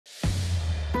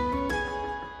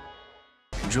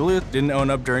Julia didn't own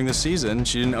up during the season.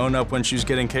 She didn't own up when she was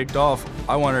getting kicked off.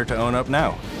 I want her to own up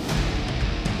now.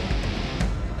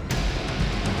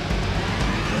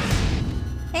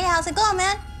 Hey, how's it going,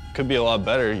 man? Could be a lot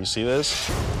better. You see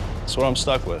this? That's what I'm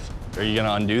stuck with. Are you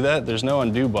gonna undo that? There's no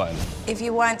undo button. If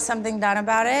you want something done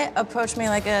about it, approach me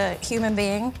like a human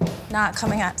being, not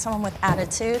coming at someone with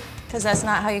attitude, because that's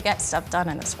not how you get stuff done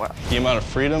in this world. The amount of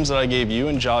freedoms that I gave you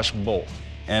and Josh both,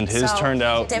 and his turned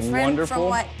out wonderful. From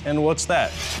what? And what's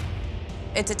that?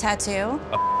 It's a tattoo.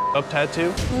 Up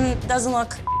tattoo? Doesn't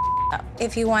look up.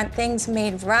 If you want things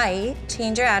made right,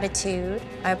 change your attitude.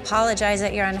 I apologize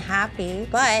that you're unhappy,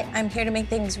 but I'm here to make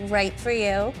things right for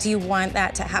you. Do you want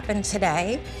that to happen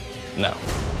today? No.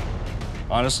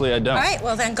 Honestly, I don't. All right,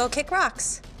 well then go kick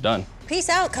rocks. Done. Peace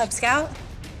out, Cub Scout.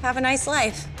 Have a nice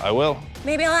life. I will.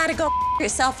 Maybe I'll have to go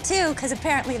yourself too, because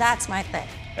apparently that's my thing.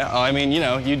 Yeah, I mean, you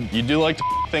know, you do like to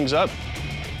things up.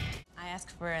 I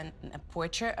asked for a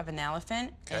portrait of an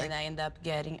elephant, and I ended up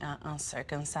getting an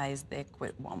uncircumcised dick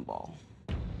with one ball.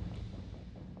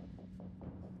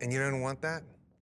 And you don't want that?